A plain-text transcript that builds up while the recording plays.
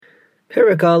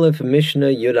Perek Aleph, Mishnah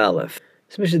Yud Aleph.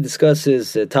 This Mishnah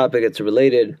discusses a topic that's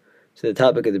related to the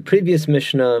topic of the previous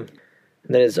Mishnah, and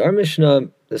that is, our Mishnah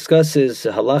discusses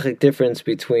a halachic difference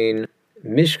between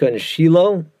Mishkan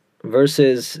Shiloh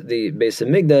versus the Beis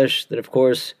Hamikdash that, of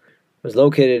course, was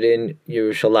located in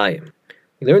Yerushalayim.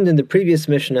 We learned in the previous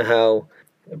Mishnah how,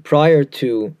 prior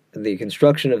to the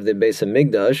construction of the Beis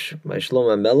Hamikdash by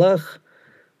Shlomo HaMelech,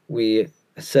 we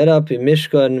set up a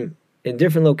Mishkan in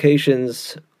different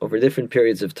locations over different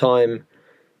periods of time,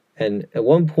 and at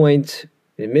one point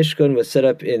the Mishkan was set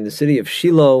up in the city of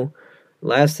Shiloh,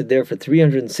 lasted there for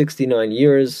 369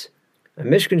 years. A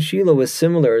Mishkan Shiloh was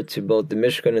similar to both the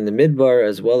Mishkan in the Midbar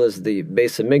as well as the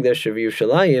Beis Hamikdash of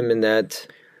Yerushalayim, in that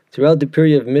throughout the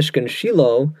period of Mishkan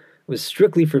Shiloh it was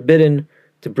strictly forbidden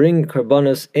to bring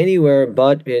karbanos anywhere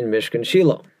but in Mishkan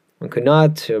Shiloh. One could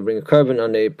not bring a carbon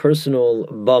on a personal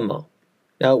bama.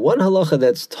 Now, one halacha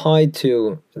that's tied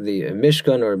to the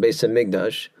Mishkan or Beis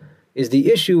Hamikdash is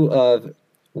the issue of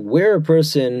where a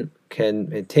person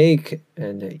can take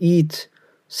and eat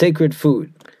sacred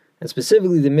food. And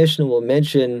specifically, the Mishnah will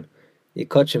mention the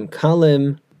kachim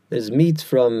kalim, that is meat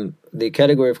from the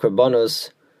category of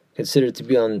karbanos considered to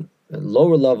be on a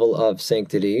lower level of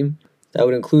sanctity. That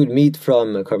would include meat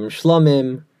from carbon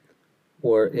shlamim,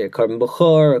 or carbon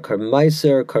bachar, carbon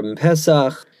meiser, carbon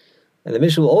pesach. And the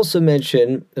Mishnah will also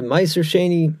mention the meiser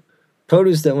sheni,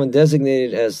 produce that one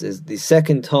designated as the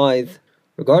second tithe.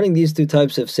 Regarding these two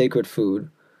types of sacred food,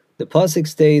 the pasuk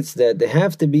states that they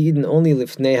have to be eaten only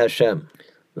lifnei Hashem,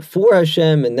 before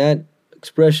Hashem, and that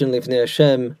expression lifnei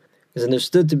Hashem is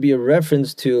understood to be a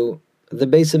reference to the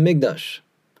Beis Hamikdash.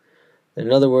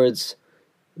 In other words,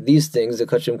 these things, the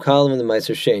kachim kalim and the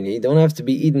meiser sheni, don't have to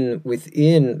be eaten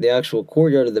within the actual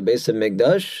courtyard of the Beis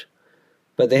Hamikdash,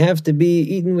 but they have to be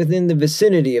eaten within the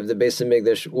vicinity of the Beis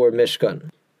Hamikdash or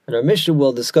Mishkan. And our Mishnah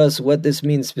will discuss what this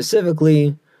means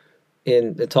specifically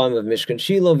in the time of Mishkan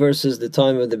Shiloh versus the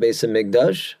time of the Beis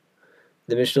Hamikdash.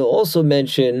 The Mishnah will also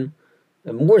mention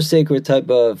a more sacred type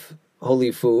of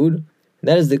holy food, and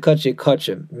that is the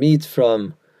kachim, meat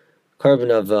from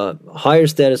carbon of higher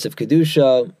status of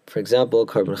kedusha, for example,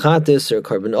 carbon chatis or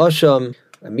carbon asham.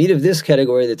 A meat of this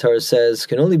category, the Torah says,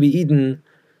 can only be eaten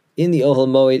in the Ohel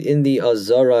Moed, in the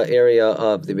Azara area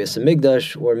of the Beis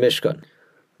Hamikdash or Mishkan.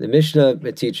 The Mishnah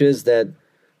teaches that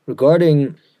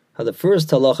regarding how the first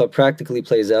halacha practically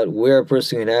plays out, where a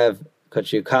person can have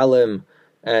kachim kalim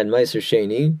and meiser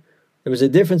sheni, there was a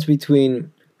difference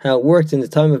between how it worked in the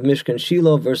time of Mishkan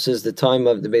Shiloh versus the time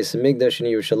of the Beis Hamikdash in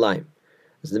Yerushalayim.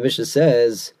 As the Mishnah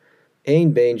says,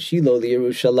 Ein bein Shiloh li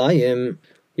Yerushalayim.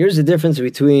 Here's the difference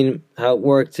between how it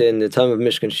worked in the time of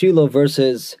Mishkan Shiloh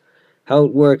versus how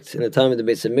it worked in the time of the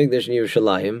Beis Hamikdash in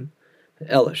Yerushalayim.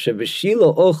 Ela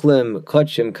shebeshilo ochlem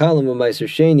kachim kalim u'meiser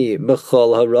sheni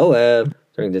b'chol haroeh.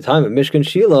 During the time of Mishkan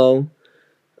Shiloh,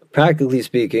 practically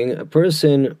speaking, a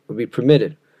person would be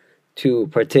permitted to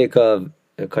partake of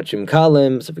a kachim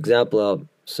kalim, so for example,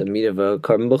 some meat of a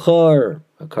carbon bachar,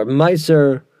 a carbon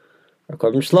meiser, or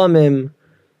carbon shlamim.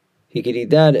 He could eat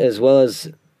that as well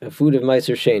as a food of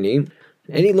meiser sheni,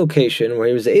 any location where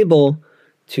he was able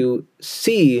to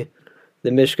see the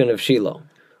Mishkan of Shiloh.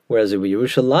 Whereas in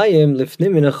Yerushalayim,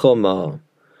 lifnim min hachoma,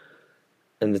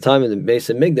 in the time of the Beis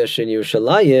Hamikdash in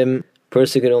Yerushalayim, a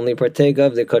person could only partake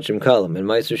of the kachim kalim and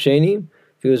meiser sheni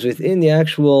if he was within the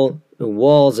actual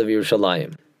walls of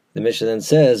Yerushalayim. The Mishnah then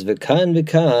says, "V'kan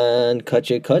kachim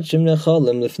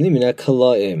nechalim lifnim min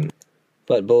hakalaim."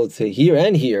 But both here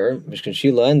and here, Mishkan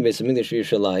Shiloh and Beis Hamikdash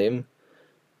Yerushalayim,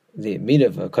 the meat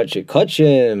of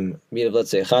kachim, meat of,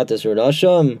 let's say, chatas or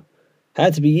asham,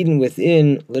 had to be eaten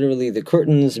within, literally, the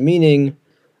curtains, meaning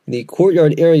the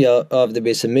courtyard area of the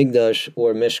Beis Hamikdash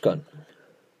or Mishkan.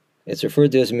 It's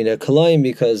referred to as Mina Kalayim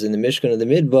because in the Mishkan of the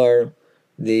Midbar,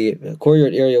 the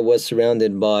courtyard area was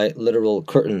surrounded by literal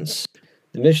curtains.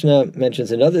 The Mishnah mentions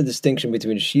another distinction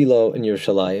between Shiloh and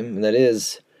Yerushalayim, and that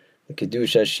is the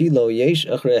Kedusha Shiloh Yesh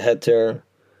Achre Heter,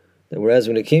 that whereas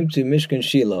when it came to Mishkan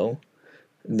Shiloh,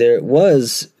 there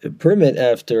was a permit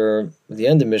after the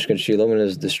end of Mishkan Shiloh, when it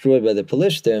was destroyed by the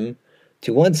Pelishtim,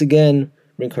 to once again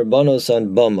bring karbanos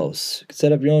on bamos. You could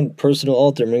set up your own personal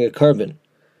altar and bring a carbon.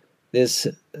 This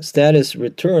status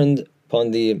returned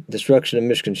upon the destruction of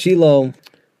Mishkan Shiloh,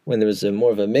 when there was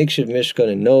more of a makeshift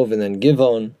Mishkan in Nov and then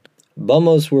Givon.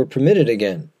 Bamos were permitted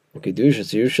again. This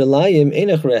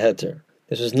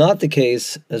was not the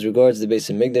case as regards the Beis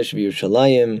Hamikdash of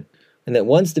Yerushalayim, and that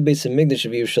once the Beis Hamikdash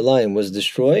of Yerushalayim was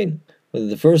destroyed, whether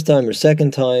the first time or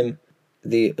second time,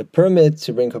 the permit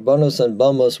to bring karbanos on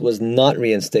bamos was not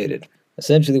reinstated.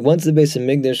 Essentially, once the Beis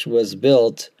Hamikdash was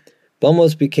built,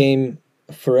 bamos became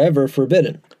forever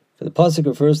forbidden. For the pasuk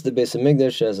refers to the Beis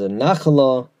Hamikdash as a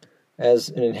nachala, as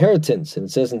an inheritance, and it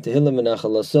says in Tehillim,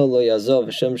 "Nachalaso lo yazov,"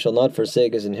 Hashem shall not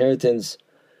forsake his inheritance.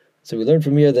 So we learn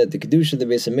from here that the kedusha of the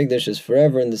Beis Hamikdash is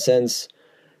forever, in the sense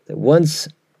that once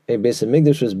a Beis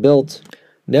Hamikdash was built,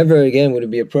 never again would it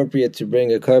be appropriate to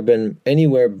bring a carbon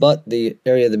anywhere but the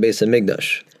area of the Beis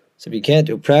Hamikdash. So if you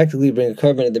can't practically bring a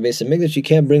carbon at the Beis Hamikdash, you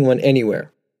can't bring one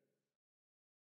anywhere.